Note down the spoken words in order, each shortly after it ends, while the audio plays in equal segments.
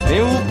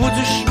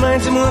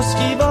dis-moi ce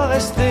qui va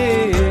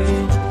rester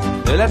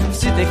de la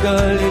petite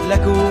école et de la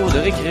cour de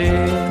récré.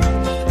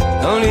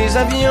 Quand les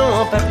avions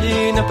en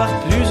papier ne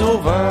partent plus au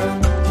vent,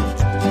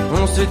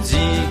 on se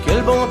dit que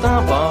le bon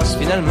temps passe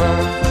finalement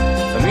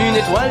comme une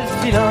étoile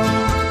filante.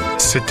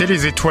 C'était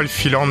les étoiles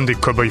filantes des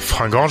Cowboys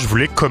Fringants. Je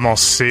voulais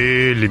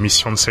commencer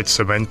l'émission de cette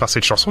semaine par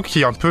cette chanson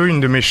qui est un peu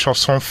une de mes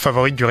chansons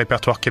favorites du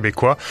répertoire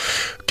québécois.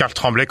 Karl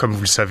Tremblay, comme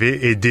vous le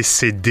savez, est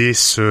décédé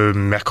ce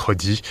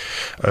mercredi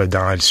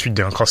suite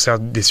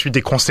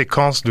des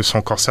conséquences de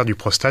son cancer du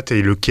prostate,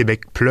 et le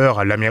Québec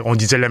pleure. On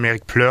disait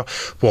l'Amérique pleure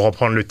pour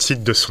reprendre le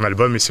titre de son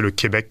album, et c'est le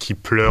Québec qui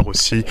pleure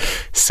aussi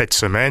cette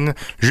semaine.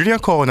 Julien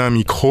Corona,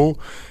 micro.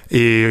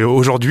 Et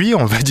aujourd'hui,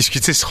 on va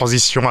discuter de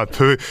transition un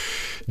peu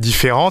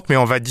différente, mais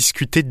on va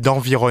discuter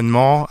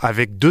d'environnement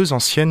avec deux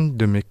anciennes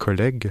de mes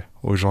collègues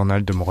au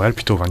Journal de Montréal,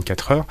 plutôt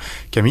 24 heures.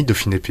 Camille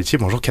Dauphiné-Pétier,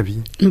 bonjour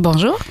Camille.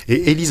 Bonjour.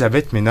 Et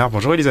Elisabeth Ménard,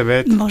 bonjour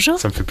Elisabeth. Bonjour.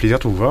 Ça me fait plaisir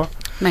de vous voir.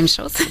 Même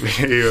chose.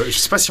 Et, je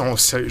sais pas si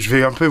je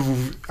vais un peu vous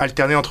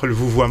alterner entre le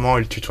vouvoiement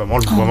et le tutoiement.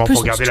 Le vouvoiement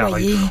pour garder la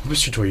règle. On peut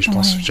se tutoyer, je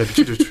pense. J'ai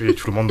l'habitude de tutoyer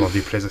tout le monde dans des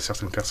déplaise à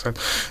certaines personnes.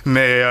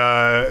 Mais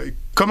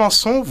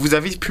commençons. Vous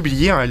avez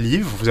publié un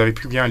livre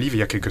il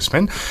y a quelques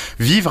semaines,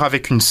 Vivre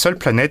avec une seule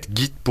planète,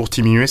 guide pour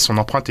diminuer son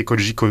empreinte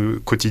écologique au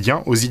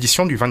quotidien, aux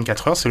éditions du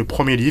 24 heures. C'est le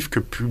premier livre que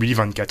publie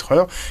 24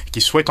 heures, qui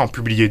souhaite en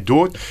publier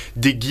d'autres,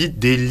 des guides,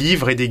 des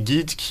livres et des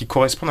guides qui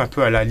correspondent un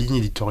peu à la ligne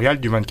éditoriale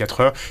du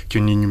 24 heures, qui est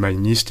une ligne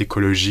humaniste,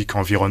 écologique,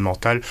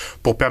 environnementale,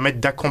 pour permettre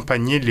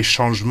d'accompagner les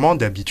changements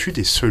d'habitude.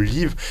 Et ce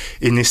livre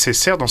est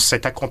nécessaire dans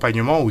cet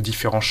accompagnement aux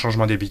différents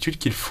changements d'habitude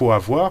qu'il faut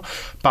avoir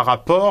par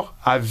rapport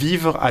à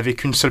vivre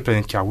avec une seule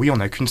planète. Car oui, on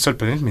n'a qu'une seule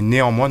planète, mais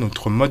néanmoins,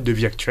 notre mode de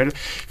vie actuel,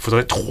 il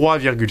faudrait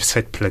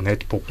 3,7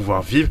 planètes pour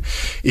pouvoir vivre.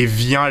 Et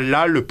vient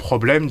là le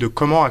problème de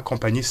comment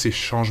accompagner ces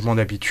changements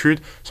d'habitude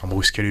sans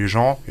brusquer les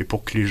gens et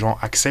pour que les gens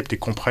acceptent et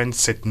comprennent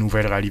cette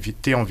nouvelle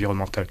réalité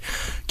environnementale.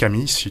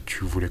 Camille, si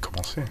tu voulais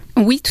commencer.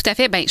 Oui, tout à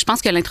fait. Je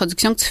pense que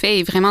l'introduction que tu fais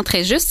est vraiment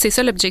très juste. C'est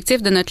ça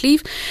l'objectif de notre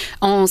livre.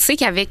 On sait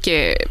qu'avec,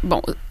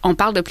 on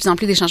parle de plus en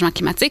plus des changements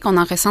climatiques, on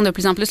en ressent de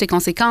plus en plus les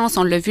conséquences.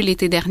 On l'a vu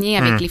l'été dernier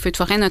avec les feux de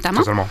forêt notamment.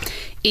 Totalement.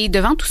 Et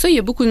devant tout ça, il y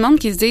a beaucoup de monde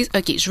qui se disent «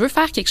 OK, je veux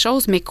faire quelque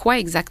chose, mais quoi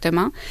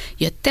exactement? »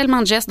 Il y a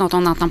tellement de gestes dont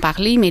on entend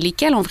parler, mais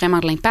lesquels ont vraiment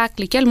de l'impact,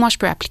 lesquels moi je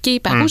peux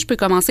appliquer, par où je peux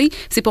commencer?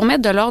 C'est pour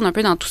mettre de l'ordre un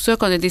peu dans tout ça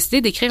qu'on a décidé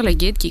d'écrire le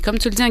guide, qui est, comme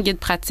tu le dis, un guide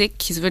pratique,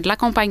 qui se veut de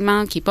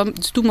l'accompagnement, qui n'est pas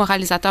du tout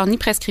moralisateur ni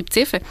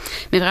prescriptif,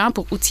 mais vraiment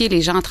pour outiller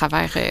les gens à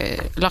travers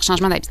leur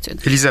changement d'habitude.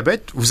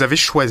 Elisabeth, vous avez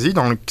choisi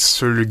dans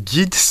le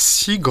guide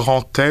 6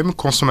 grands thèmes: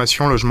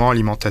 consommation, logement,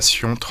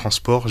 alimentation,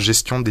 transport,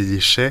 gestion des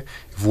déchets,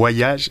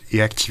 voyage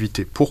et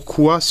activité.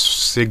 Pourquoi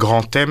ces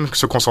grands thèmes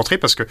se concentrer?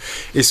 Parce que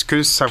est-ce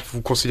que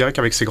vous considérez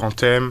qu'avec ces grands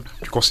thèmes,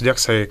 tu considères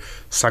que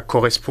ça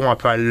correspond un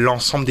peu à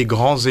l'ensemble des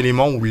grands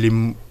éléments où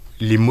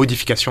les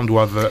modifications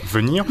doivent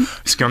venir?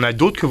 Est-ce qu'il y en a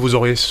d'autres que vous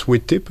auriez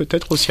souhaité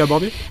peut-être aussi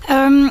aborder?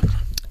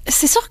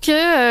 C'est sûr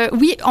que,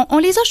 oui, on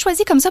les a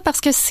choisis comme ça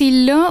parce que c'est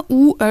là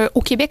où,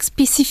 au Québec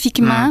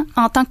spécifiquement,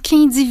 en tant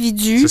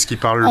qu'individu, c'est ce qui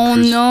parle le on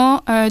plus.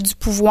 a du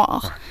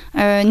pouvoir.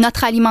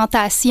 Notre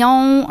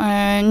alimentation,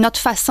 notre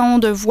façon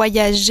de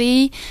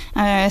voyager,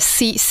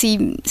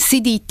 c'est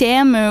des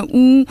thèmes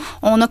où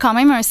on a quand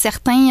même un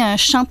certain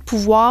champ de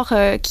pouvoir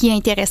qui est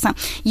intéressant.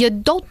 Il y a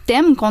d'autres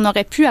thèmes qu'on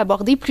aurait pu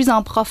aborder plus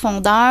en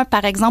profondeur,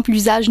 par exemple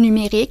l'usage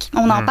numérique.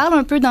 On en parle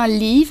un peu dans le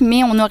livre,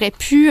 mais on aurait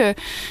pu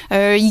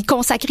y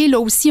consacrer là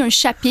aussi un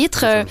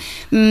chapitre.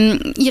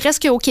 Il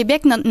reste qu'au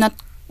Québec,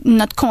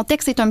 notre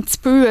contexte est un petit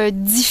peu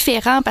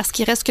différent parce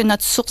qu'il reste que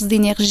notre source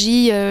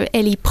d'énergie,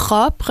 elle est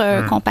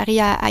propre comparée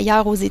à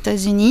ailleurs aux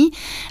États-Unis.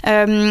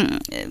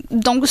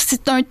 Donc,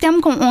 c'est un thème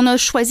qu'on a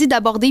choisi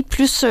d'aborder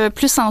plus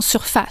en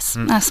surface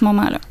à ce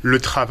moment-là. Le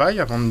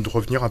travail, avant de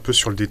revenir un peu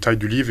sur le détail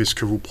du livre et ce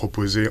que vous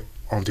proposez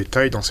en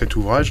détail dans cet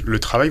ouvrage, le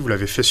travail, vous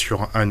l'avez fait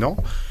sur 1 an,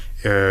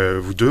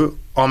 vous deux,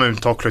 en même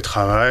temps que le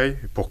travail,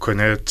 pour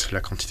connaître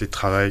la quantité de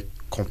travail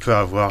qu'on peut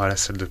avoir à la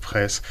salle de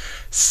presse,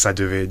 ça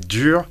devait être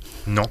dur.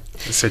 Non.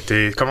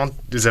 Comment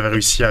vous avez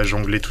réussi à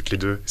jongler toutes les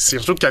deux? C'est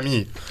surtout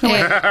Camille.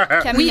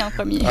 Camille en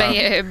premier.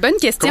 Bonne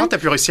question. Comment tu as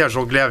pu réussir à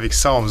jongler avec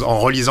ça en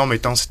relisant mes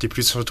textes? C'était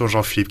plus surtout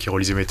Jean-Philippe qui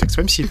relisait mes textes,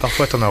 même si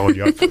parfois tu en as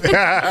relu un peu.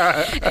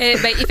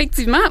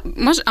 Effectivement,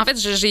 moi, en fait,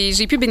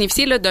 j'ai pu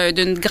bénéficier là,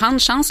 d'une grande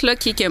chance là,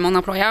 qui est que mon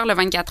employeur, le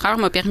 24 heures,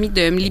 m'a permis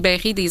de me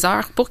libérer des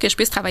heures pour que je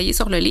puisse travailler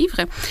sur le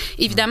livre.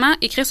 Évidemment,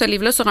 écrire ce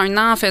livre-là sur 1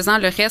 an en faisant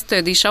le reste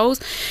des choses,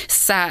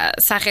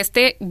 ça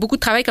restait beaucoup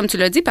de travail, comme tu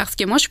l'as dit, parce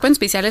que moi, je suis pas une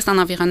spécialiste en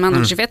environnement.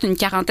 Donc, j'ai fait une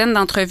 40aine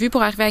d'entrevues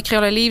pour arriver à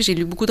écrire le livre. J'ai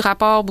lu beaucoup de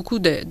rapports, beaucoup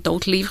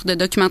d'autres livres de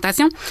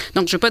documentation.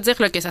 Donc, je veux pas dire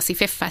là, que ça s'est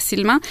fait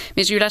facilement,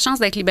 mais j'ai eu la chance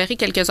d'être libérée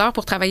quelques heures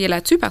pour travailler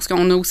là-dessus parce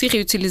qu'on a aussi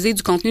réutilisé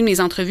du contenu de mes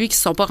entrevues qui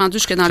se sont pas rendues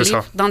jusque dans le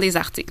livre, dans des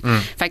articles.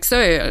 Fait que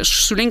ça, je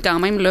souligne quand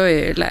même là.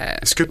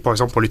 Est-ce que, par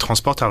exemple, pour les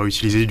transports, tu as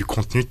réutilisé du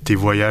contenu de tes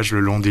voyages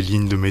le long des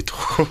lignes de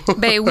métro?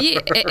 Oui,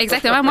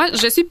 exactement. Moi,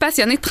 je suis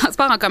passionnée de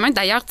transport en commun.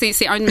 D'ailleurs,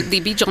 c'est un des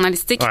beats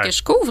journalistiques que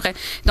je couvre.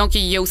 Donc,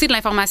 il y a aussi de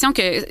l'information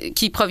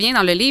qui provient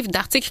dans le livre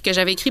d'articles que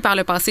j'avais écrits par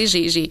le passé.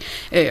 J'ai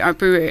un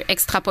peu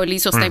extrapolé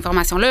sur cette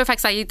information-là. Fait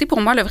que ça a été pour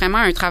moi là, vraiment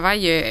un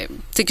travail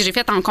que j'ai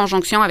fait en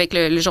conjonction avec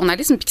le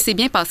journalisme puis qui s'est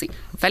bien passé.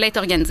 Il fallait être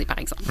organisé, par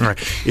exemple. Ouais.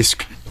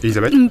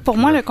 Elisabeth? Pour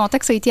moi, le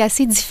contexte a été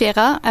assez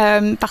différent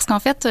parce qu'en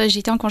fait, j'ai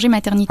été en congé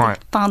maternité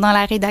pendant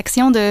la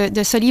rédaction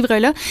de ce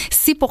livre-là.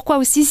 C'est pourquoi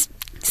aussi...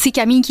 C'est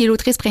Camille qui est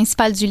l'autrice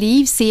principale du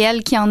livre. C'est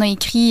elle qui en a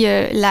écrit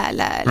la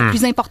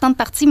plus importante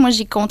partie. Moi,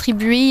 j'ai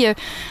contribué,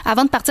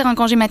 avant de partir en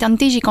congé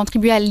maternité, j'ai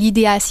contribué à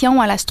l'idéation,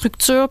 à la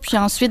structure, puis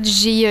ensuite,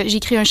 j'ai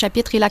écrit un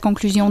chapitre et la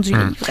conclusion du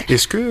livre.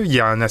 Est-ce qu'il y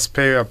a un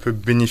aspect un peu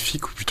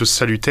bénéfique ou plutôt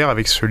salutaire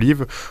avec ce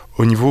livre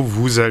au niveau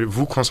où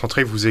vous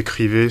concentrez, vous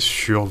écrivez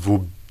sur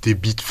des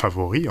beats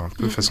favoris, un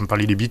peu, façon de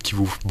parler, les beats qui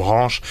vous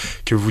branchent,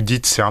 que vous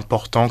dites c'est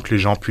important que les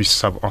gens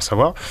puissent en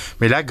savoir.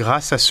 Mais là,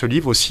 grâce à ce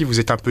livre aussi, vous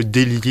êtes un peu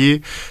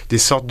délié des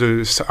sortes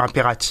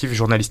d'impératifs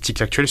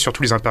journalistiques actuels,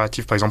 surtout les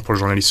impératifs, par exemple, pour le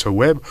journaliste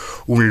web,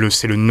 où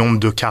c'est le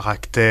nombre de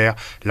caractères,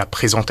 la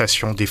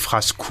présentation des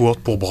phrases courtes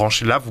pour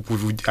brancher. Là, vous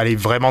pouvez aller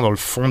vraiment dans le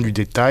fond du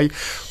détail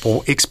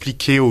pour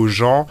expliquer aux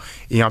gens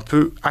et un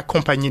peu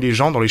accompagner les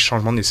gens dans les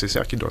changements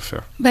nécessaires qu'ils doivent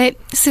faire. Ben,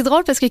 c'est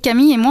drôle parce que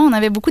Camille et moi, on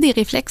avait beaucoup des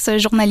réflexes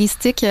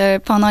journalistiques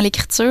pendant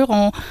l'écriture.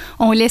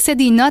 On laissait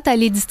des notes à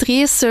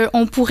l'éditrice.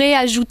 On pourrait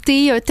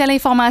ajouter telle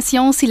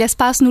information si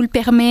l'espace nous le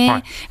permet.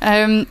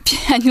 Puis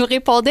elle nous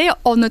répondait,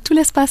 on a tout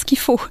l'espace qu'il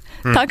faut.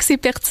 Tant que c'est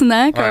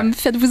pertinent, comme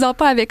faites-vous-en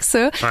pas avec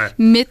ça.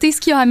 Mettez ce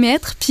qu'il y a à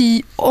mettre,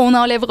 puis on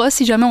enlèvera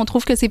si jamais on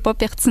trouve que c'est pas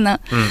pertinent.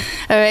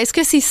 Est-ce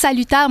que c'est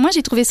salutaire? Moi,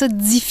 j'ai trouvé ça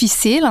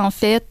difficile, en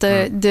fait,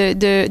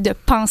 de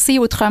penser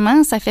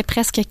autrement. Ça fait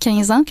presque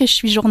 15 ans que je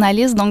suis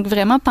journaliste, donc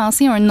vraiment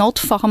penser à un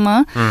autre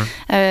format,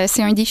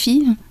 c'est un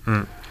défi.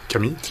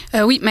 Camille?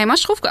 Oui, mais moi,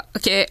 je trouve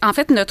que en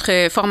fait,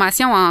 notre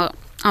formation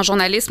en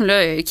journalisme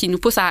là, qui nous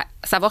pousse à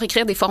savoir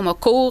écrire des formats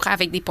courts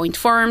avec des points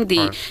formes,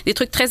 des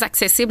trucs très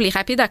accessibles et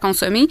rapides à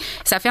consommer,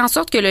 ça fait en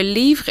sorte que le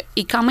livre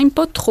est quand même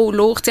pas trop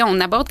lourd. T'sais, on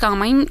aborde quand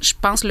même, je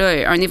pense,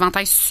 là, un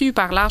éventail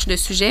super large de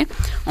sujets.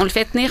 On le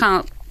fait tenir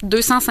en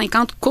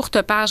 250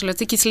 courtes pages là,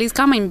 qui se lisent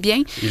quand même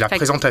bien. Et la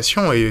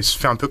présentation se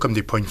fait un peu comme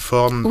des points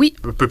formes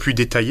un peu plus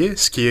détaillés,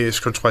 ce que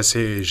je trouve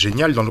assez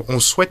génial.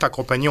 On souhaite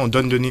accompagner, on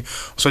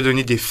souhaite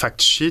donner des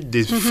fact sheets,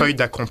 des feuilles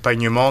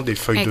d'accompagnement, des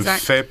feuilles de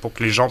faits pour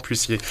que les gens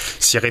puissent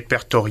s'y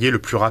répertorier le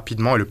plus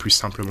rapidement et le plus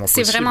simplement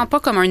possible. C'est vraiment pas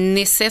comme un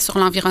essai sur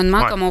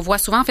l'environnement comme on voit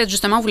souvent. En fait,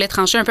 justement, on voulait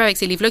trancher un peu avec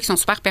ces livres-là qui sont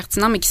super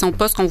pertinents mais qui sont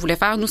pas ce qu'on voulait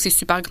faire. Nous, c'est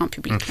super grand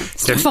public.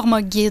 C'est un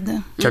format guide.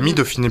 Camille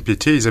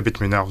Dauphiné-Pété, Elisabeth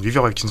Ménard,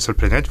 Vivre avec une seule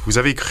planète, vous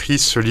avez écrit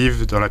ce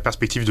livre dans la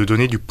perspective de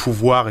donner du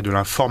pouvoir et de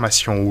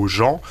l'information aux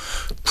gens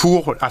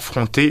pour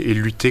affronter et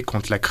lutter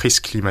contre la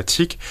crise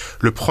climatique.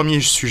 Le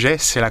premier sujet,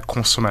 c'est la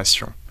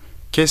consommation.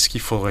 Qu'est-ce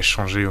qu'il faudrait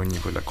changer au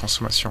niveau de la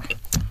consommation?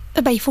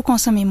 Il faut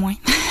consommer moins.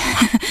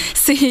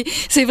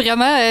 c'est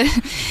vraiment...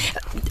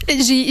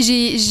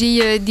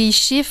 j'ai des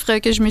chiffres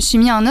que je me suis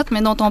mis en note,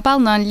 mais dont on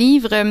parle dans le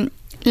livre.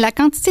 La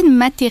quantité de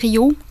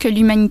matériaux que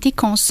l'humanité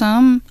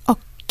consomme a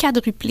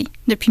quadruplé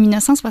depuis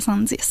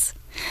 1970.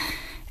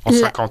 En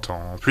 50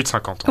 ans, plus de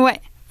 50 ans. Ouais,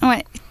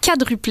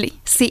 quadruplé.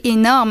 C'est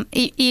énorme.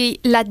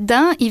 Et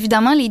là-dedans,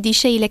 évidemment, les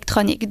déchets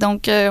électroniques.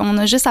 Donc, on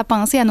a juste à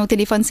penser à nos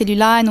téléphones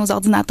cellulaires, nos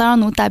ordinateurs,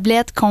 nos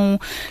tablettes qu'on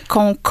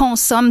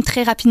consomme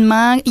très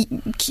rapidement.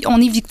 On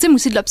est victime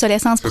aussi de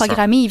l'obsolescence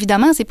programmée,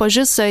 évidemment. C'est pas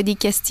juste des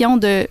questions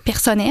de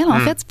personnel, en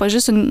fait. C'est pas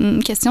juste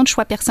une question de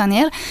choix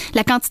personnel.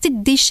 La quantité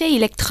de déchets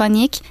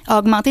électroniques a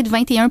augmenté de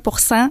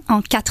 21%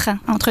 en 4 ans,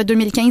 entre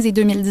 2015 et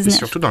 2019. Et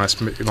surtout, dans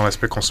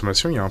l'aspect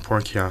consommation, il y a un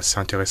point qui est assez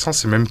intéressant.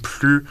 C'est même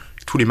plus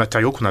tous les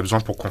matériaux qu'on a besoin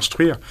pour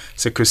construire,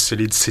 c'est que ces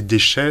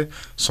déchets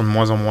sont de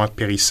moins en moins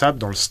périssables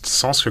dans le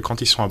sens que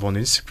quand ils sont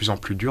abandonnés, c'est de plus en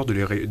plus dur de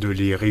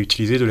les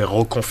réutiliser, de les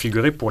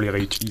reconfigurer pour les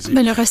réutiliser.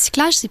 Le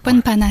recyclage, c'est pas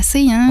une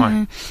panacée.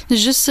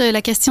 Juste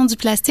la question du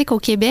plastique au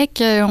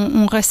Québec,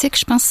 on recycle,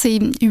 je pense, c'est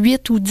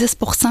 8 ou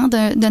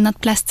 10% de notre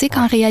plastique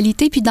en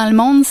réalité. Puis dans le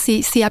monde,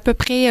 c'est à peu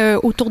près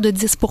autour de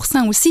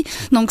 10% aussi.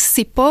 Donc,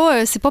 c'est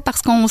pas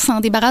parce qu'on s'en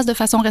débarrasse de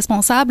façon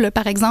responsable,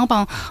 par exemple,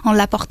 en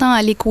l'apportant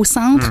à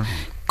l'éco-centre,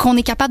 qu'on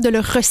est capable de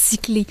le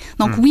recycler.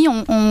 Donc oui,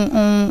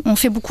 on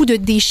fait beaucoup de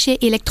déchets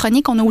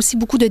électroniques. On a aussi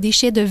beaucoup de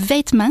déchets de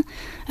vêtements.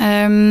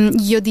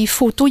 Il y a des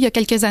photos, il y a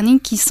quelques années,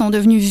 qui sont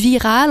devenues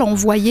virales. On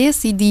voyait,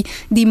 c'est des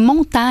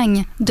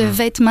montagnes de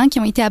vêtements qui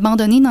ont été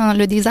abandonnés dans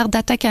le désert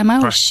d'Atacama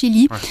au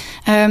Chili.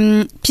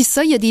 Puis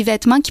ça, il y a des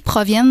vêtements qui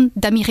proviennent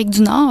d'Amérique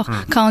du Nord.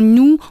 Quand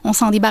nous, on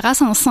s'en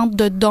débarrasse en centre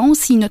de dons,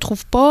 s'ils ne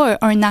trouvent pas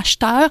un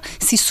acheteur,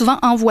 c'est souvent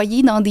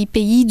envoyé dans des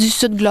pays du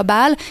Sud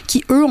global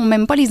qui, eux, ont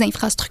même pas les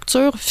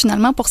infrastructures,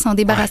 finalement, pour s'en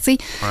débarrasser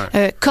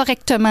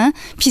correctement.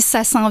 Puis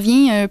ça s'en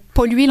vient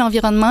polluer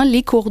l'environnement,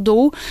 les cours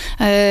d'eau.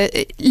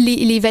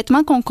 Les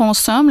vêtements qu'on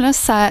consomme, là,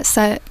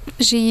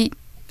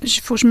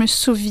 il faut que je me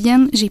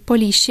souvienne, j'ai pas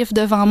les chiffres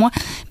devant moi.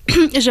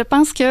 Je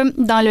pense que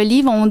dans le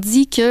livre, on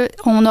dit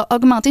qu'on a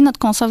augmenté notre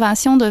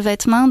consommation de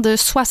vêtements de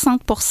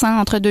 60%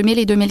 entre 2000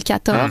 et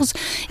 2014.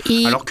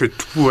 Et alors que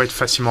tout peut être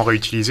facilement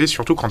réutilisé,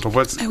 surtout quand on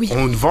voit,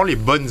 on vend les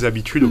bonnes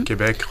habitudes au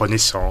Québec,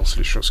 Renaissance,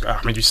 les choses,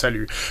 Armée du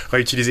Salut,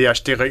 réutiliser,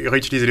 acheter,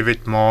 réutiliser les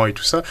vêtements et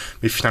tout ça.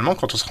 Mais finalement,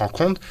 quand on se rend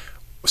compte,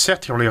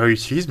 certes, on les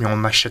réutilise, mais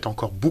on achète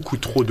encore beaucoup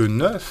trop de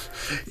neufs.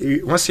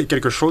 Et moi, c'est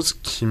quelque chose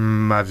qui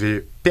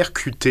m'avait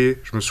percuté,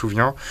 je me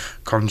souviens,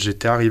 quand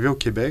j'étais arrivé au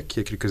Québec il y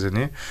a quelques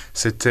années.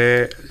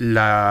 C'était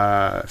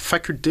la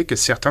faculté que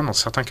certains, dans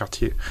certains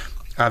quartiers,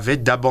 avaient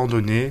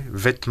d'abandonner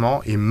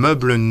vêtements et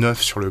meubles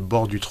neufs sur le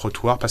bord du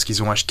trottoir parce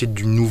qu'ils ont acheté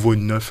du nouveau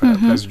neuf à la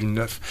place du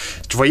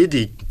neuf. Tu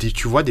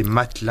vois des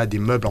matelas, des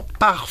meubles en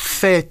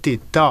parfait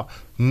état,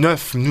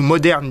 neuf,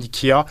 moderne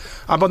d'IKEA,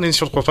 abandonné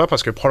sur le trottoir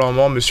parce que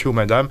probablement monsieur ou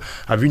madame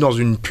a vu dans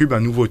une pub un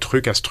nouveau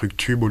truc à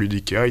Structube au lieu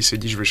d'IKEA, il s'est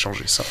dit je vais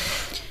changer ça.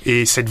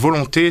 Et cette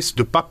volonté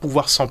de ne pas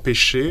pouvoir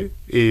s'empêcher,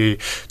 et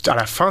à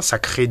la fin, ça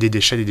crée des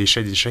déchets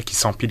qui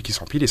s'empilent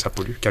et ça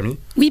pollue. Camille?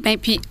 Oui, bien,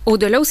 puis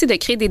au-delà aussi de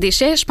créer des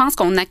déchets, je pense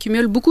qu'on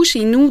accumule beaucoup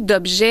chez nous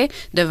d'objets,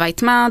 de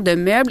vêtements, de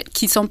meubles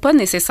qui ne sont pas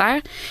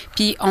nécessaires.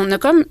 Puis on a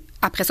comme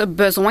après ça,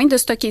 besoin de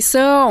stocker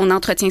ça, on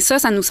entretient ça,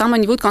 ça nous semble un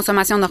niveau de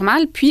consommation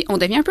normal, puis on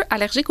devient un peu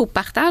allergique au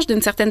partage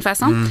d'une certaine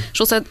façon.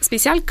 Je trouve ça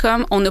spécial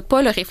comme on n'a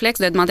pas le réflexe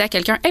de demander à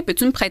quelqu'un « Hey,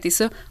 peux-tu me prêter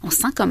ça? » On se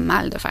sent comme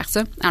mal de faire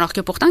ça. Alors que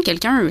pourtant,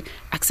 quelqu'un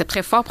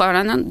accepterait fort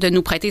probablement de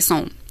nous prêter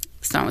sa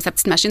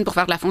petite machine pour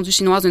faire de la fondue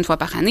chinoise une fois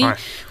par année. Ouais.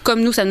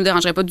 Comme nous, ça ne nous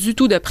dérangerait pas du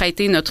tout de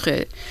prêter notre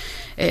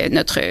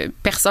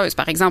perceuse,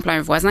 par exemple, à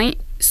un voisin.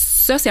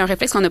 Ça, c'est un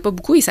réflexe qu'on n'a pas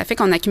beaucoup et ça fait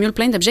qu'on accumule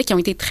plein d'objets qui ont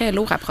été très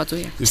lourds à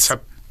produire.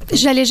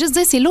 J'allais juste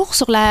dire, c'est lourd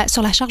sur la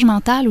charge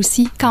mentale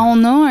aussi. Quand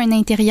on a un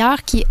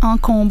intérieur qui est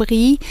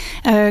encombré,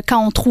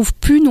 quand on trouve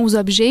plus nos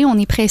objets, on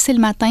est pressé le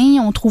matin,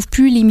 on trouve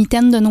plus les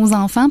mitaines de nos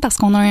enfants parce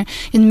qu'on a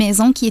une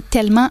maison qui est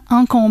tellement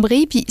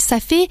encombrée. Puis ça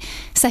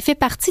fait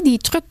partie des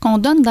trucs qu'on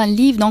donne dans le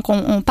livre. Donc,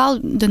 on parle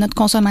de notre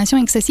consommation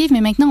excessive,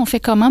 mais maintenant, on fait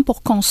comment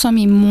pour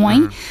consommer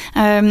moins?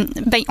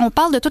 On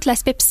parle de tout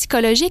l'aspect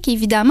psychologique,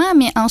 évidemment,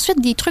 mais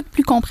ensuite, des trucs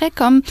plus concrets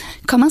comme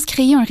comment se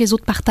créer un réseau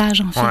de partage,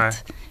 en fait. Ouais.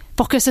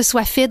 Pour que ce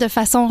soit fait de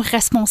façon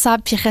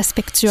responsable puis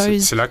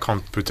respectueuse. C'est là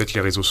quand peut-être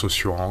les réseaux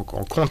sociaux en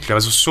compte. Les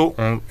réseaux sociaux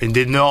ont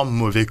d'énormes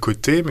mauvais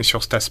côtés, mais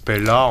sur cet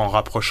aspect-là, en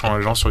rapprochant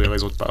les gens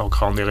en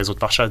créant des réseaux de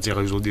partage, des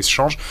réseaux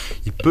d'échange,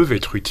 ils peuvent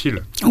être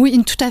utiles.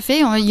 Oui, tout à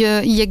fait.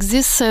 Il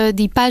existe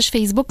des pages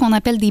Facebook qu'on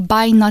appelle des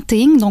Buy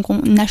Nothing, donc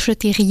on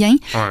n'achetait rien.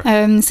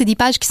 Ouais. C'est des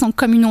pages qui sont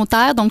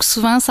communautaires, donc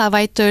souvent ça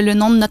va être le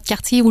nom de notre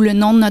quartier ou le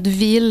nom de notre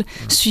ville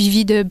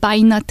suivi de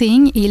Buy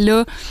Nothing. Et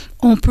là,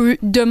 on peut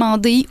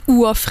demander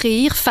ou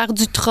offrir, faire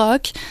du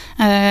troc,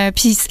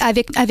 puis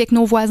avec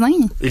nos voisins.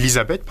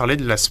 Elisabeth parlait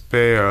de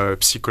l'aspect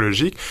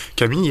psychologique.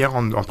 Camille, hier,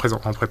 en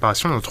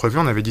préparation de notre revue,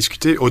 on avait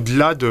discuté,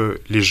 au-delà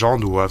de les gens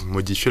doivent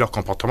modifier leur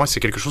comportement, et c'est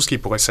quelque chose qui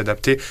pourrait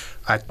s'adapter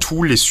à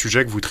tous les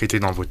sujets que vous traitez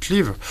dans votre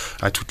livre,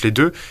 à toutes les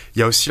deux.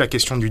 Il y a aussi la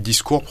question du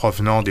discours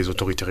provenant des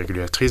autorités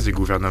régulatrices, des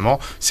gouvernements.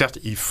 Certes,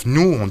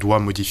 nous, on doit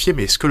modifier,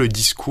 mais est-ce que le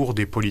discours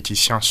des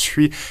politiciens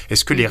suit?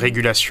 Est-ce que les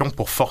régulations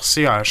pour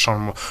forcer à un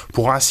changement,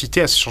 pour inciter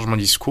à ce changement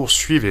de discours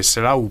suivent, et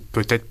c'est là où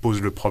peut-être pose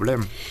le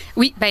problème.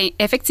 Oui, bien,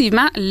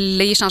 effectivement,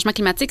 les changements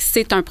climatiques,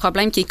 c'est un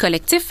problème qui est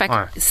collectif. Fait que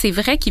c'est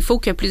vrai qu'il faut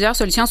que plusieurs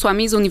solutions soient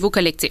mises au niveau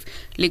collectif.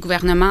 Les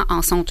gouvernements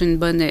en sont une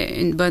bonne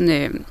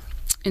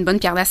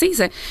pierre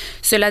d'assise.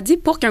 Cela dit,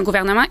 pour qu'un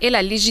gouvernement ait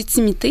la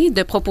légitimité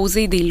de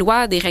proposer des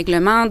lois, des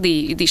règlements,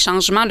 des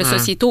changements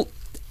sociétaux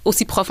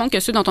aussi profonds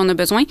que ceux dont on a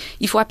besoin,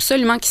 il faut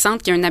absolument qu'ils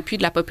sentent qu'il y a un appui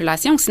de la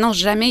population, sinon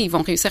jamais ils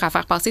vont réussir à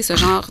faire passer ce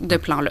genre de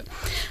plan-là.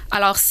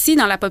 Alors, si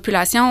dans la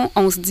population,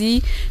 on se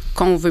dit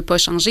qu'on ne veut pas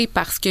changer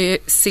parce que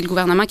c'est le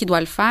gouvernement qui doit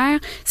le faire,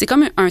 c'est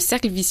comme un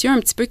cercle vicieux un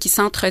petit peu qui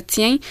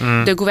s'entretient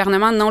de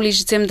gouvernements non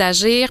légitimes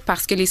d'agir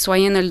parce que les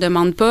citoyens ne le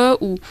demandent pas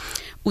ou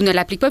ne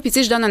l'appliquent pas. Puis tu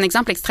sais, je donne un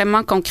exemple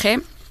extrêmement concret.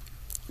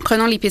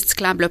 Prenons les pistes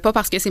cyclables, pas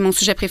parce que c'est mon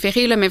sujet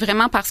préféré, là, mais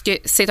vraiment parce que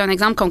c'est un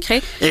exemple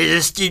concret.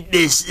 Je sais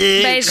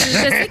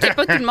que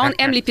pas tout le monde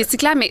aime les pistes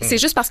cyclables, mais c'est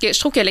juste parce que je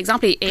trouve que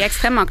l'exemple est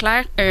extrêmement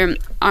clair.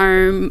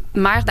 Un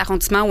maire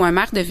d'arrondissement ou un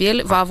maire de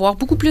ville va avoir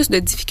beaucoup plus de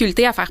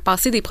difficultés à faire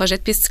passer des projets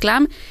de pistes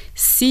cyclables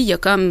s'il y a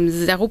comme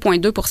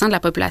 0,2% de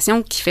la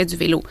population qui fait du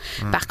vélo.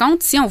 Par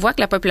contre, si on voit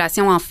que la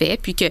population en fait,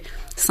 puis que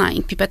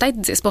 5, puis peut-être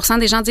 10%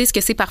 des gens disent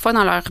que c'est parfois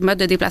dans leur mode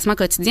de déplacement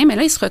quotidien, mais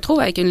là, ils se retrouvent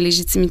avec une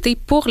légitimité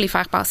pour les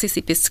faire passer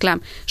ces pistes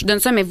cyclables. Je donne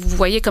ça, mais vous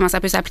voyez comment ça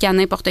peut s'appliquer à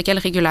n'importe quelle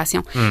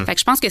régulation. Fait que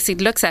je pense que c'est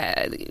de là que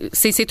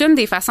c'est une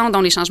des façons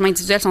dont les changements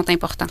individuels sont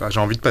importants. J'ai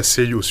envie de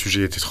passer au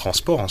sujet des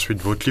transports.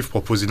 Ensuite, votre livre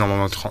propose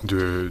énormément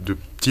de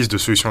pistes de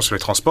solutions sur les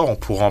transports. On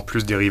pourra en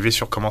plus dériver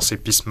sur comment ces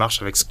pistes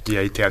marchent avec ce qui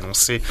a été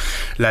annoncé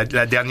la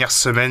dernière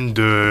semaine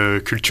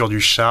de Culture du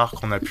Char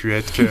qu'on a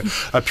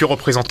pu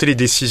représenter les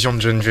décisions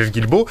de Geneviève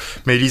Guilbeault.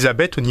 Mais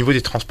Elisabeth, au niveau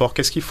des transports,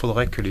 qu'est-ce qu'il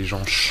faudrait que les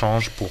gens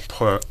changent pour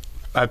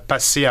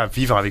passer à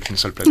vivre avec une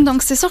seule planète?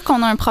 Donc, c'est sûr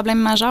qu'on a un problème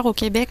majeur au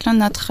Québec. Là.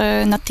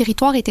 Notre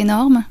territoire est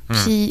énorme,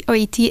 puis a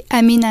été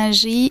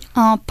aménagé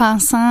en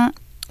pensant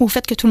au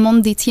fait que tout le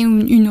monde détient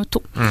une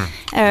auto.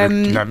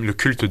 Le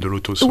culte de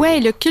l'auto solo. Oui,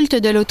 le culte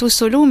de l'auto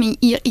solo, mais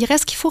il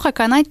reste qu'il faut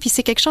reconnaître, puis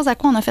c'est quelque chose à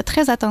quoi on a fait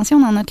très attention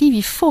dans notre livre,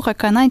 il faut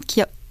reconnaître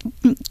qu'il y a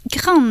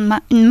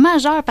une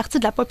majeure partie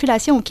de la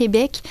population au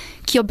Québec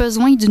qui a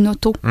besoin d'une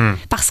auto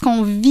parce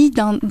qu'on vit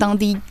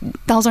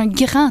dans un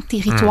grand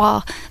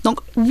territoire. Donc,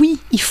 oui,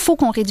 il faut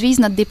qu'on réduise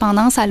notre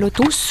dépendance à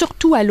l'auto,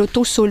 surtout à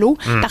l'auto solo,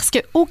 parce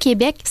qu'au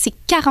Québec, c'est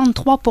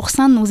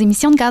 43% de nos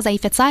émissions de gaz à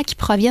effet de serre qui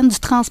proviennent du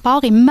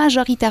transport et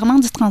majoritairement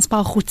du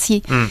transport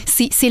routier.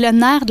 C'est le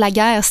nerf de la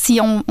guerre. Si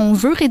on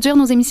veut réduire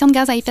nos émissions de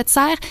gaz à effet de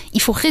serre,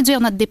 il faut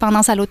réduire notre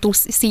dépendance à l'auto.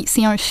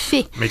 C'est un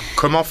fait. Mais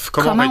comment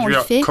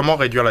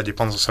réduire la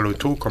dépendance à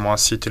l'auto? Comment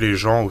inciter les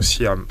gens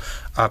aussi à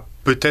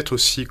peut-être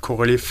aussi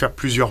corréler, faire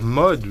plusieurs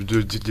modes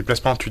de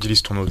déplacement. Tu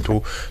utilises ton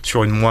auto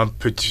sur une moins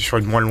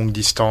longue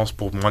distance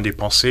pour moins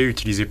dépenser,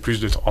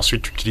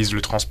 ensuite tu utilises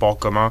le transport en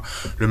commun,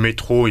 le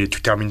métro, et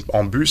tu termines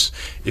en bus,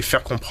 et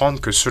faire comprendre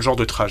que ce genre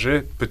de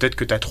trajet, peut-être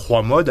que tu as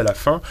 3 modes à la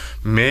fin,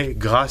 mais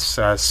grâce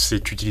à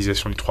cette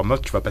utilisation des 3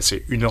 modes, tu vas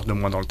passer 1 heure de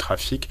moins dans le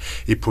trafic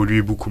et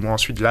polluer beaucoup moins.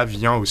 Ensuite, là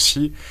vient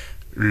aussi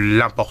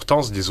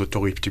l'importance des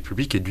autorités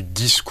publiques et du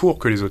discours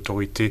que les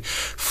autorités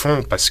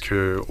font, parce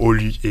que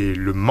et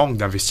le manque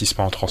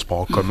d'investissement en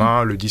transport en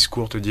commun, le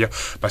discours de dire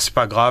c'est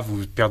pas grave,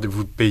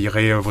 vous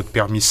payerez votre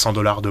permis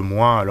 $100 de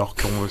moins, alors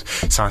que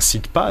ça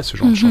incite pas à ce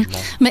genre de changement.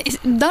 Mais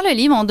dans le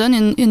livre, on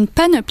donne une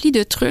panoplie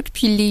de trucs,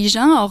 puis les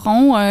gens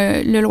auront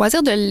le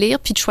loisir de le lire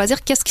puis de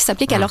choisir qu'est-ce qui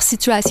s'applique à leur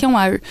situation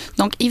à eux.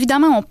 Donc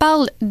évidemment, on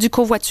parle du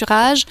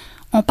covoiturage,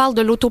 on parle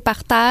de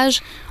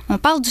l'autopartage, on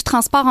parle du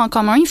transport en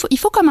commun. Il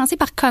faut commencer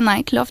par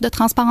connaître l'offre de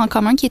transport en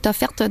commun qui est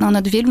offerte dans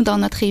notre ville ou dans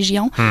notre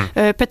région.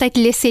 Peut-être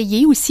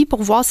l'essayer aussi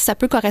pour voir si ça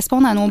peut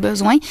correspondre à nos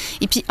besoins.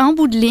 Et puis, en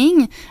bout de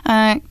ligne,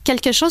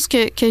 quelque chose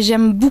que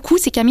j'aime beaucoup,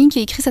 c'est Camille qui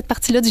a écrit cette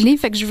partie-là du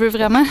livre, fait que je veux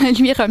vraiment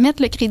lui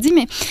remettre le crédit,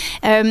 mais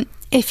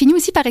elle finit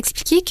aussi par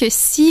expliquer que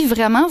si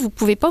vraiment vous ne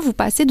pouvez pas vous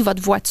passer de votre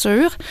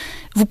voiture,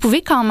 vous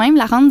pouvez quand même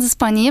la rendre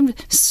disponible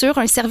sur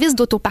un service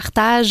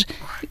d'autopartage.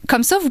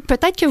 Comme ça,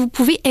 peut-être que vous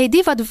pouvez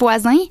aider votre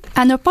voisin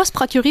à ne pas se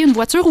procurer une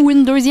voiture ou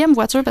une deuxième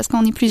voiture, parce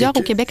qu'on est plusieurs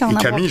au Québec à en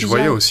avoir plusieurs. Camille, je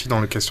voyais aussi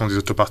dans la question des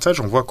autopartages,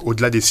 on voit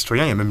qu'au-delà des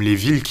citoyens, il y a même les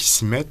villes qui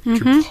s'y mettent.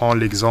 Tu prends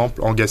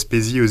l'exemple en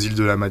Gaspésie, aux îles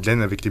de la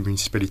Madeleine, avec les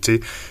municipalités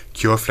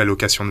qui offrent la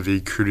location de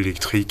véhicules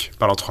électriques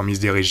par l'entremise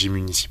des régies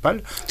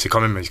municipales. C'est quand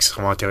même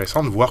extrêmement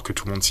intéressant de voir que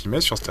tout le monde s'y met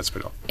sur cet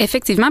aspect-là.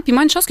 Effectivement. Puis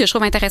moi, une chose que je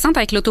trouve intéressante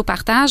avec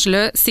l'autopartage,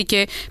 là, c'est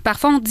que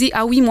parfois on dit,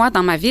 ah oui, moi,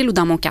 dans ma ville ou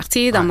dans mon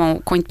quartier, dans mon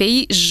coin de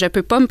pays, je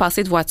peux pas me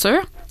passer de voiture.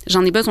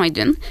 J'en ai besoin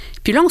d'une.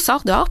 Puis là, on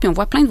sort dehors puis on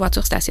voit plein de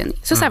voitures stationnées.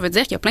 Ça veut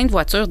dire qu'il y a plein de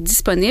voitures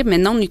disponibles mais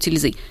non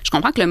utilisées. Je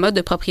comprends que le mode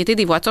de propriété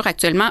des voitures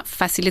actuellement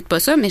facilite pas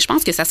ça, mais je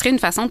pense que ça serait une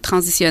façon de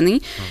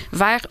transitionner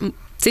vers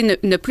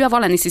ne plus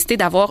avoir la nécessité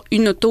d'avoir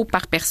une auto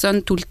par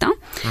personne tout le temps.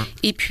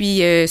 Et puis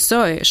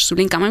je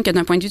souligne quand même que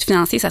d'un point de vue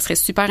financier, ça serait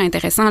super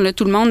intéressant. Là,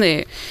 tout le monde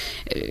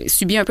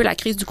subit un peu la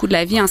crise du coût de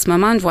la vie en ce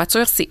moment. Une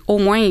voiture, c'est au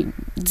moins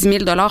 10 000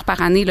 $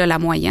 par année, là, la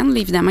moyenne. Là,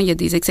 évidemment, il y a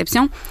des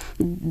exceptions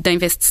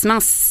d'investissement.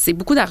 C'est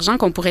beaucoup d'argent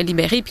qu'on pourrait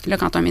libérer. Puis là,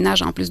 quand un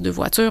ménage a en plus 2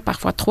 voitures,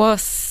 parfois 3,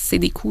 c'est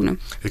des coûts. Là.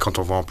 Et quand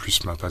on voit en plus,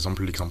 par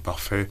exemple, l'exemple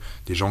parfait,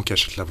 des gens qui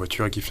achètent la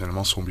voiture et qui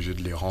finalement sont obligés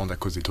de les rendre à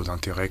cause des taux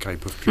d'intérêt car ils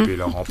peuvent plus payer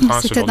leur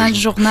emprunt. C'était dans le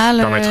journal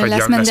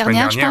la semaine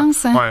dernière, je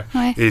pense.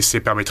 Ouais. Et ça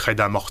permettrait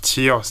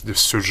d'amortir de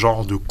ce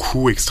genre de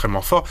coûts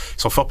extrêmement forts.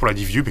 Ils sont forts pour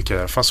l'individu, mais qui à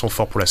la fin sont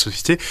forts pour la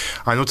société.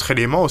 Un autre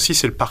élément aussi,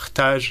 c'est le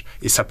partage.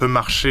 Et ça peut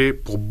marcher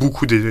pour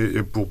beaucoup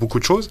de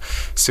choses.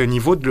 C'est au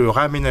niveau de le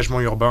réaménagement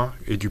urbain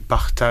et du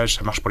partage.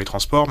 Ça marche pour les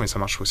transports, mais ça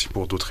marche aussi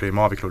pour d'autres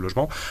éléments avec le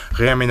logement.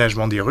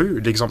 Réaménagement des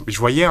rues. L'exemple, je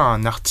voyais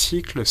un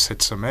article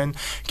cette semaine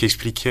qui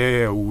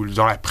expliquait, ou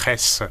dans la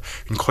presse,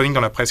 une chronique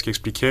dans la presse qui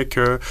expliquait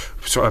que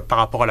par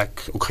rapport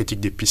aux critiques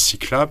des pistes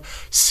cyclables,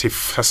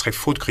 ça serait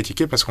faux de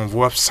critiquer parce qu'on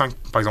voit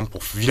par exemple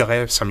pour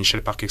Villeray,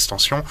 Saint-Michel Parc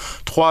Extension,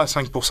 3 à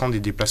 5% des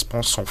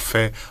déplacements sont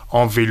faits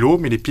en vélo,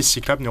 mais les pistes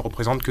cyclables ne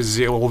représentent que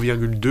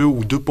 0,2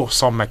 ou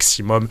 2%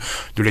 maximum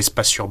de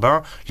l'espace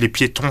urbain. Les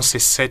piétons, c'est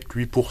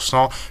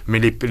 7-8%, mais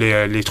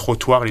les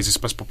trottoirs, les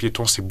espaces pour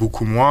piétons, c'est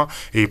beaucoup moins.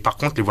 Et par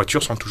contre, les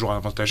voitures sont toujours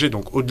avantagées.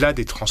 Donc, au-delà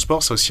des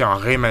transports, c'est aussi un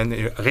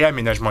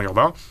réaménagement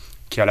urbain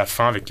qui, à la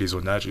fin, avec les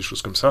zonages, des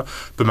choses comme ça,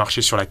 peut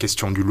marcher sur la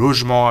question du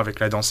logement,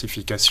 avec la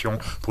densification,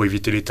 pour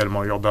éviter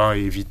l'étalement urbain et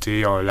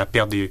éviter la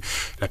perte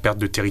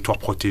de territoires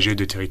protégés,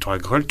 de territoires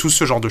agricoles. Tout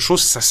ce genre de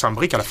choses, ça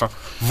s'imbrique à la fin.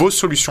 Vos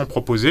solutions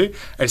proposées,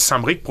 elles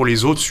s'imbriquent pour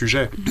les autres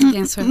sujets.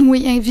 Bien sûr.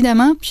 Oui,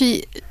 évidemment.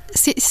 Puis,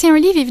 c'est un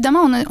livre,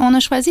 évidemment, on a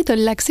choisi de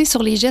l'axer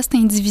sur les gestes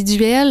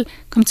individuels,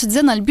 comme tu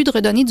disais, dans le but de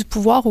redonner du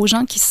pouvoir aux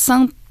gens qui se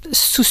sentent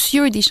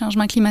soucieux des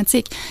changements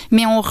climatiques.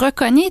 Mais on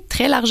reconnaît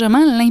très largement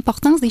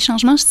l'importance des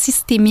changements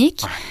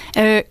systémiques,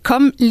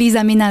 comme les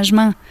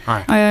aménagements.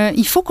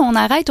 Il faut qu'on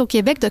arrête au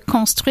Québec de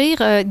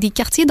construire des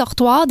quartiers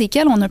dortoirs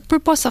desquels on ne peut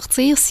pas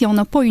sortir si on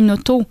n'a pas une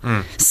auto.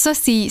 Ça,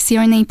 c'est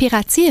un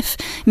impératif.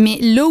 Mais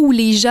là où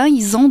les gens,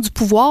 ils ont du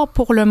pouvoir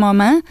pour le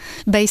moment,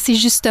 ben, c'est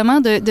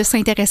justement de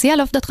s'intéresser à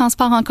l'offre de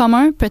transport en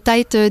commun,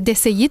 peut-être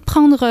d'essayer de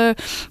prendre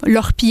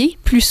leur pied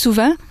plus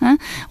souvent. Hein?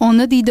 On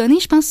a des données,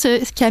 je pense,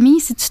 Camille,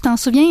 si tu t'en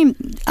souviens, souviens,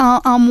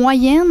 en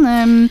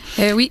moyenne...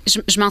 Oui,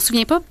 je m'en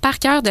souviens pas par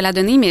cœur de la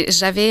donnée, mais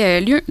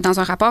j'avais lu dans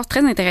un rapport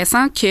très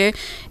intéressant qui est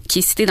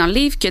cité dans le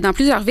livre que dans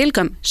plusieurs villes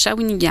comme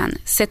Shawinigan,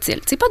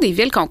 Sept-Îles, c'est pas des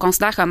villes qu'on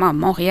considère comme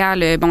Montréal,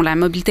 la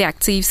mobilité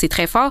active, c'est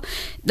très fort.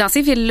 Dans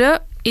ces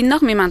villes-là,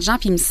 énormément de gens,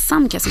 puis il me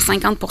semble que c'est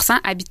 50%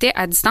 habitaient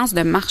à distance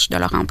de marche de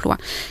leur emploi.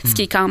 Ce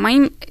qui est quand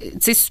même...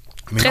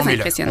 Très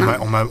impressionnant.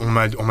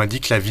 On m'a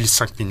dit que la ville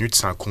 5 minutes,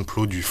 c'est un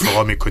complot du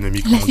Forum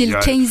économique mondial. La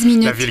ville 15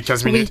 minutes. La ville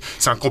 15 minutes, oui.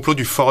 C'est un complot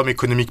du Forum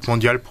économique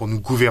mondial pour nous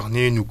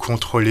gouverner, nous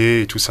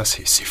contrôler et tout ça.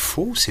 C'est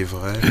faux, c'est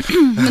vrai.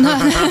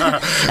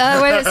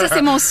 Ouais, ça,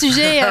 c'est mon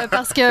sujet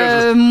parce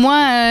que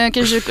moi,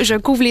 que je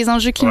couvre les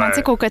enjeux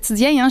climatiques au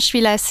quotidien, je suis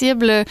la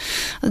cible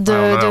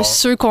de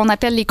ceux qu'on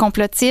appelle les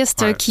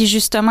complotistes qui,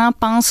 justement,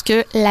 pensent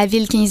que la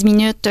ville 15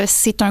 minutes,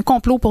 c'est un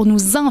complot pour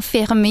nous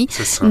enfermer.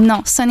 C'est ça.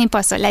 Non, ce n'est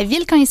pas ça. La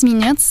ville 15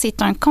 minutes,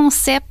 c'est un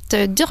concept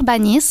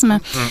d'urbanisme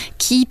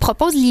qui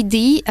propose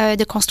l'idée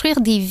de construire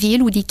des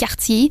villes ou des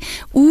quartiers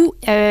où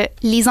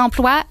les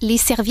emplois, les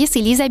services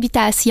et les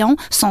habitations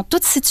sont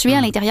toutes situées à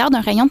l'intérieur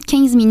d'un rayon de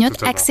 15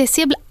 minutes,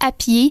 accessibles à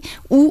pied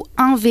ou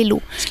en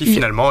vélo. Ce qui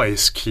finalement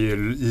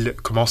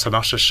comment ça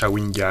marche à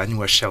Shawinigan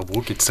ou à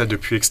Sherbrooke et tout ça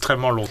depuis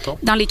extrêmement longtemps.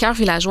 Dans les cœurs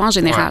villageois en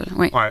général,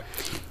 oui. Ouais.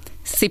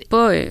 C'est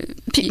pas...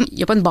 Il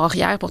n'y a pas une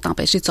barrière pour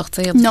t'empêcher de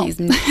sortir de 15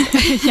 minutes.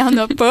 Il n'y en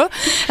a pas.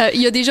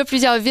 Il y a déjà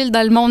plusieurs villes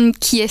dans le monde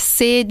qui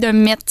essaient de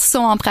mettre ça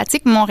en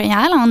pratique.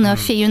 Montréal en a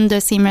fait une de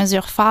ses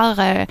mesures phares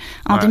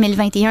en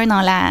 2021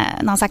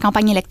 dans sa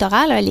campagne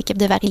électorale, l'équipe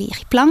de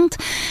Valérie Plante.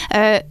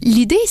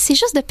 L'idée, c'est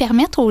juste de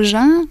permettre aux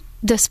gens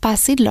de se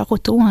passer de leur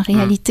auto en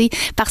réalité.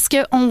 Parce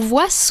qu'on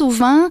voit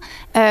souvent...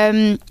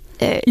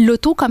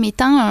 l'auto comme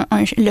étant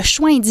le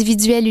choix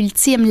individuel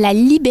ultime, la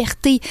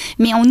liberté.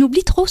 Mais on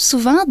oublie trop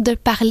souvent de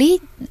parler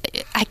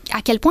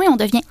à quel point on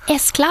devient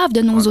esclave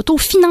de nos autos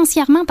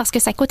financièrement parce que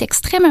ça coûte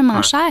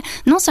extrêmement cher.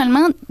 Non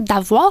seulement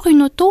d'avoir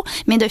une auto,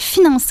 mais de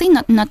financer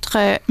notre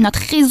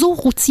réseau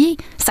routier.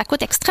 Ça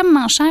coûte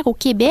extrêmement cher au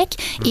Québec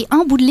et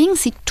en bout de ligne,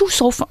 c'est tout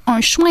sauf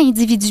un choix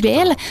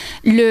individuel.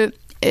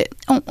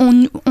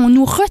 On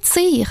nous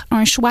retire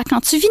un choix.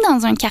 Quand tu vis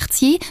dans un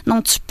quartier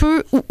dont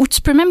où tu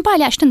peux même pas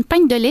aller acheter une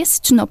pinte de lait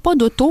si tu n'as pas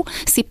d'auto,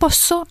 c'est pas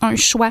ça un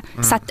choix.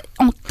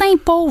 On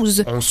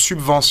t'impose. On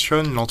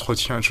subventionne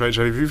l'entretien.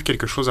 J'avais vu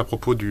quelque chose à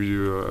propos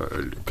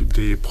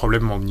des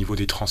problèmes au niveau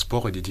des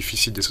transports et des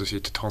déficits des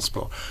sociétés de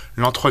transport.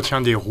 L'entretien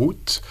des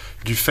routes,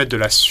 du fait de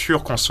la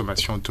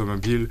surconsommation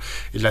automobile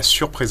et de la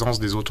surprésence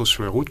des autos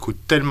sur les routes, coûte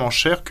tellement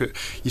cher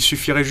qu'il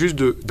suffirait juste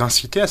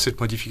d'inciter à cette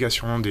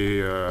modification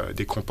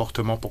des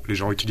comportements pour que les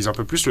gens utilisent un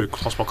peu plus le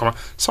transport commun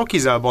sans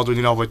qu'ils aient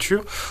abandonné leur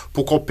voiture,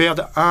 pour qu'on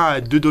perde 1 à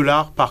 2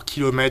 $ par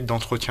kilomètre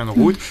d'entretien de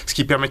route, ce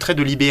qui permettrait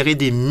de libérer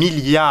des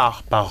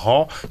milliards par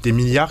an, des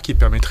milliards qui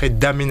permettraient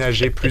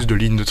d'aménager plus de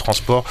lignes de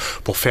transport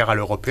pour faire à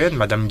l'européenne.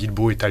 Madame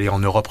Guilbeault est allée en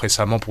Europe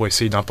récemment pour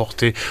essayer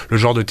d'importer le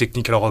genre de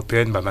technique à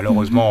l'européenne.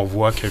 Malheureusement, on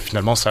voit que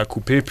finalement, ça a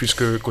coupé plus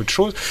qu'autre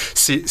chose.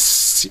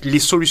 Les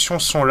solutions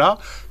sont là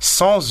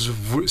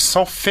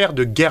sans faire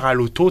de guerre à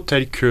l'auto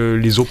telle que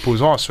les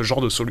opposants à ce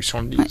genre de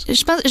solution le disent.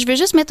 Je veux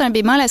juste mettre un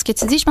bémol à ce que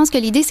tu dis. Je pense que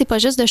l'idée, c'est pas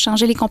juste de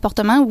changer les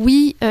comportements.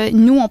 Oui,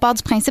 nous, on part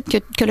du principe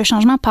que le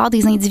changement part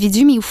des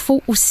individus, mais il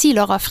faut aussi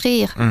leur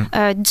offrir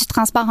du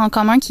transport en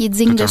commun qui est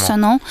digne de ce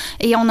nom.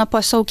 Et on n'a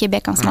pas ça au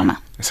Québec en ce moment.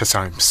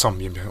 Ça me semble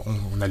bien.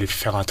 On allait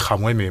faire un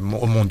tramway, mais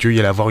oh mon Dieu, il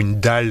allait avoir une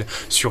dalle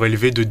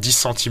surélevée de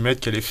 10 cm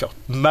qui allait faire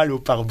mal au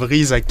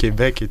pare-brise à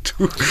Québec et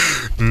tout.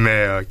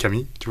 Mais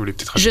Camille, tu voulais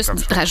peut-être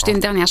rajouter une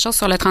dernière chose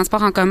sur le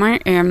transport en commun.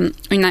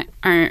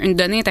 Une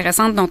donnée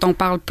intéressante dont on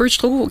parle peu, je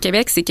trouve, au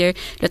Québec, c'est que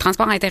le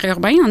transport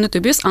interurbain en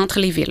autobus entre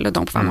les villes,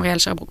 donc pour faire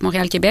Montréal-Sherbrooke,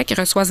 Montréal-Québec,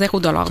 reçoit 0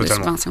 $ de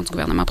subvention du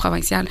gouvernement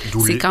provincial.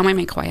 C'est quand même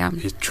incroyable.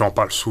 Et tu en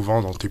parles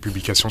souvent dans tes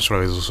publications sur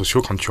les réseaux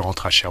sociaux quand tu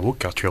rentres à Sherbrooke,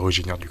 car tu es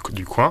originaire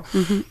du coin.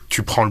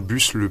 Tu prends le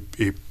bus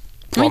et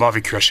pour avoir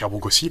vécu à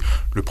Sherbrooke aussi,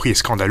 le prix est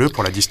scandaleux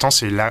pour la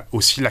distance et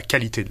aussi la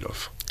qualité de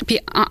l'offre. Puis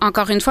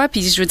encore une fois,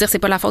 puis je veux dire, c'est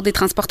pas la faute des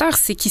transporteurs,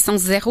 c'est qu'ils sont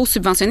zéro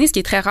subventionnés, ce qui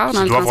est très rare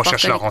dans le transport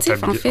collectif. Ils doivent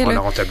rechercher la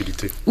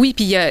rentabilité. Oui,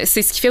 puis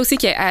c'est ce qui fait aussi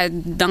que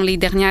dans les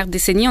dernières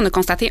décennies, on a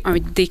constaté un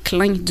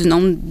déclin du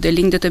nombre de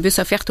lignes d'autobus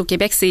offertes au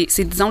Québec.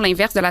 C'est disons,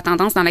 l'inverse de la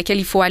tendance dans laquelle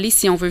il faut aller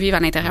si on veut vivre à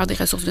l'intérieur des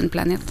ressources d'une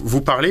planète. Vous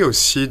parlez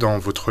aussi dans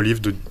votre livre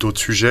d'autres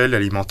sujets,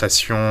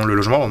 l'alimentation, le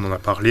logement, on en a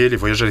parlé, les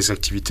voyages et les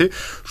activités.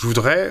 Je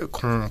voudrais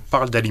qu'on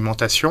parle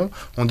d'alimentation.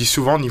 On dit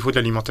souvent au niveau de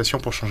l'alimentation,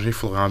 pour changer, il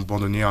faudrait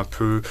abandonner un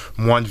peu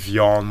moins de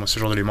viande, ce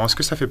genre d'éléments. Est-ce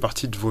que ça fait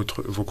partie de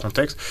vos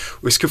contextes?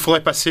 Ou est-ce qu'il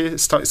faudrait passer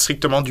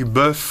strictement du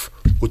bœuf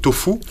au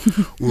tofu?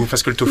 Ou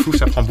parce que le tofu,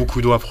 ça prend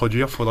beaucoup d'eau à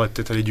produire, il faudrait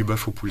peut-être aller du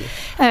bœuf au poulet?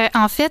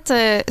 En fait,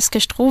 ce que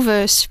je trouve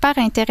super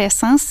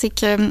intéressant, c'est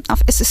que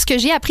ce que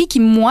j'ai appris qui,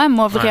 moi,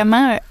 m'a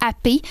vraiment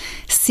happé,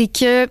 c'est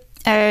que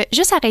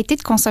juste arrêter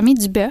de consommer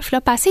du bœuf,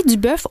 passer du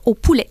bœuf au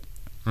poulet.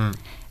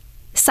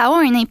 Ça a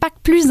un impact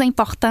plus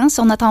important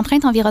sur notre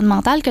empreinte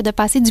environnementale que de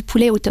passer du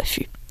poulet au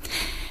tofu.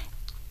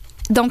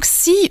 Donc,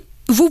 si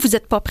vous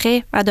n'êtes pas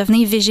prêt à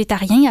devenir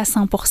végétarien à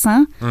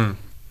 100%,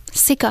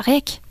 c'est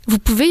correct. Vous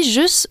pouvez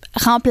juste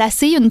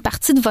remplacer une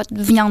partie de votre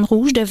viande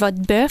rouge, de votre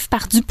bœuf,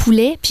 par du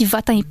poulet, puis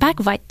votre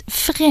impact va être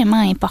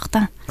vraiment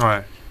important.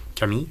 Ouais.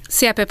 Camille?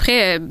 C'est à peu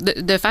près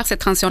de faire cette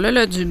transition-là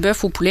là, du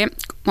bœuf au poulet.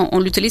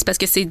 On l'utilise parce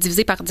que c'est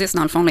divisé par 10,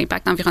 dans le fond,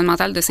 l'impact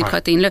environnemental de ces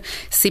protéines-là.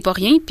 C'est pas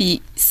rien,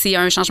 puis c'est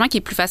un changement qui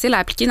est plus facile à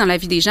appliquer dans la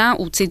vie des gens,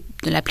 ou de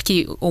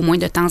l'appliquer au moins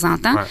de temps en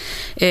temps,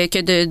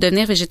 que de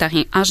devenir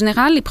végétarien. En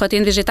général, les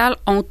protéines végétales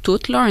ont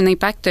toutes là, un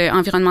impact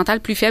environnemental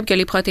plus faible que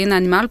les protéines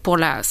animales pour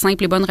la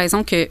simple et bonne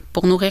raison que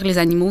pour nourrir les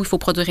animaux, il faut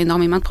produire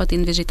énormément de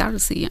protéines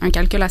végétales. C'est un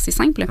calcul assez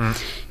simple.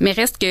 Mais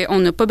reste qu'on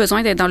n'a pas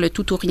besoin d'être dans le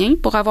tout ou rien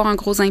pour avoir un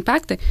gros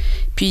impact.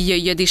 Puis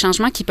il y a des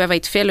changements qui peuvent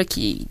être faits là,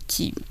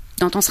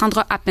 dont on se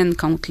rendra à peine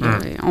compte. Là.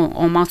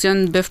 On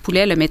mentionne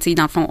bœuf-poulet, mais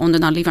dans le fond, on a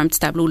dans le livre un petit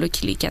tableau là,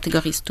 qui les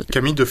catégorise toutes.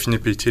 Camille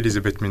Dauphiné-Pelletier,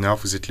 Elisabeth Ménard,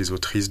 vous êtes les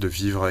autrices de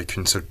Vivre avec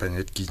une seule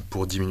planète, guide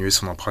pour diminuer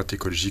son empreinte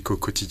écologique au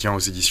quotidien aux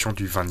éditions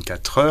du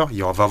 24 heures.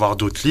 Il va y avoir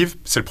d'autres livres,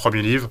 c'est le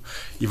premier livre,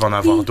 il va en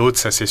avoir d'autres,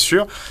 ça c'est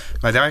sûr.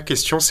 Ma dernière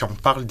question, c'est on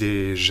parle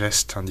des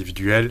gestes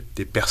individuels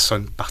des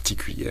personnes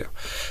particulières.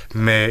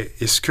 Mais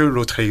est-ce que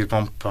l'autre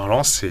exemple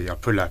parlant, c'est un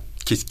peu la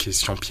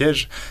question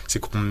piège, c'est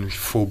qu'il ne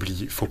faut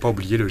pas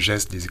oublier le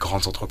geste des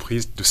grandes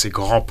entreprises, de ces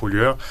grands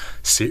pollueurs.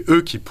 C'est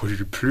eux qui polluent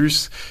le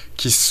plus,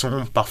 qui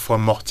sont parfois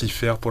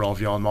mortifères pour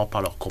l'environnement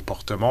par leur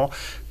comportement,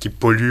 qui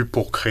polluent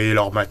pour créer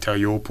leurs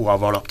matériaux, pour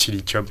avoir leur petit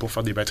lithium, pour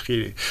faire des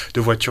batteries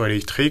de voitures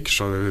électriques.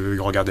 Je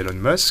regarde Elon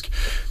Musk.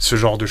 Ce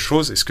genre de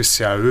choses, est-ce que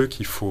c'est à eux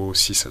qu'il faut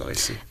aussi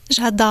s'adresser?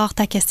 J'adore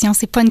ta question.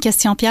 C'est pas une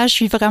question piège. Je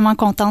suis vraiment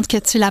contente que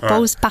tu la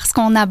poses parce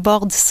qu'on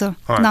aborde ça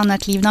dans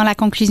notre livre, dans la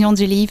conclusion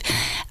du livre.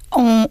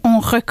 On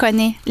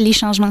reconnaît les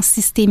changements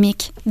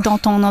systémiques dont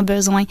on a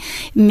besoin,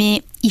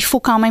 mais il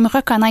faut quand même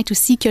reconnaître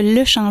aussi que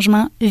le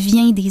changement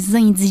vient des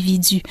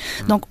individus.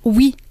 Donc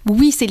oui,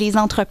 c'est les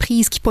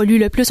entreprises qui polluent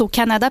le plus. Au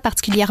Canada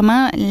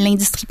particulièrement,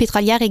 l'industrie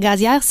pétrolière et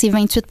gazière, c'est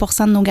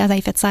 28% de nos gaz à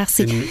effet de serre.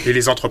 Et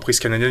les entreprises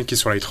canadiennes qui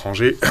sont à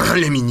l'étranger,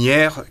 les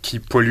minières qui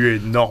polluent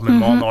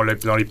énormément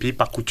dans les pays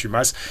par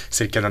contumace,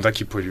 c'est le Canada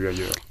qui pollue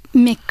ailleurs.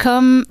 Mais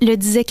comme le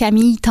disait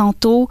Camille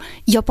tantôt,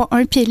 il n'y a pas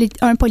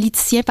un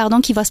politicien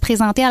qui va se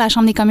présenter à la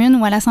Chambre des communes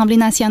ou à l'Assemblée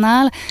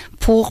nationale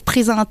pour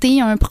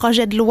présenter un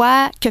projet de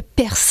loi que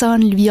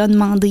personne lui a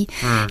demandé.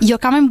 Il y a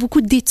quand même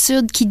beaucoup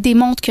d'études qui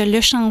démontrent que le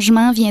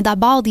changement vient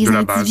d'abord des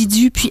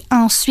individus, puis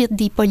ensuite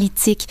des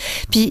politiques.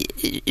 Puis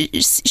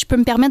je peux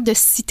me permettre de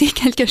citer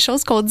quelque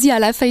chose qu'on dit à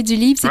la fin du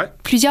livre, c'est que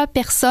plusieurs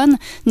personnes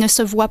ne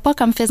se voient pas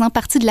comme faisant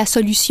partie de la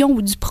solution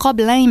ou du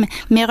problème,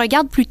 mais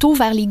regardent plutôt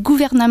vers les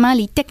gouvernements,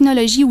 les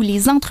technologies ou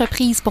les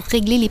entreprises pour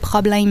régler les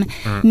problèmes.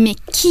 Mais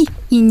qui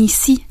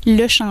initie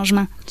le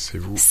changement? C'est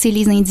vous. C'est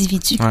les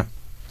individus. Ouais.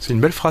 C'est une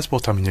belle phrase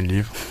pour terminer le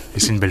livre. Et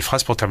c'est une belle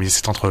phrase pour terminer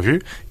cette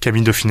entrevue.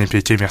 Camille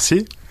Dauphiné-Pelletier,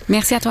 merci.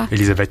 Merci à toi.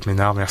 Elisabeth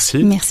Ménard,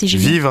 merci. Merci,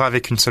 Julien. Vivre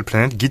avec une seule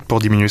planète, guide pour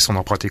diminuer son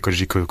empreinte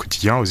écologique au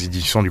quotidien aux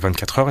éditions du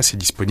 24 heures et c'est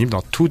disponible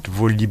dans toutes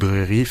vos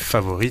librairies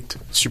favorites.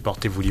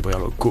 Supportez vos libraires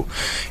locaux.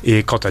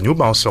 Et quant à nous,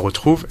 on se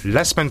retrouve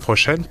la semaine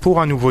prochaine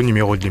pour un nouveau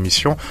numéro de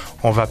l'émission.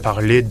 On va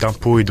parler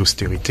d'impôts et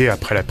d'austérité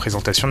après la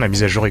présentation de la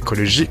mise à jour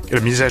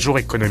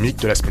économique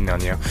de la semaine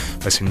dernière.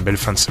 C'est une belle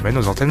fin de semaine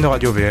aux antennes de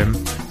Radio VM.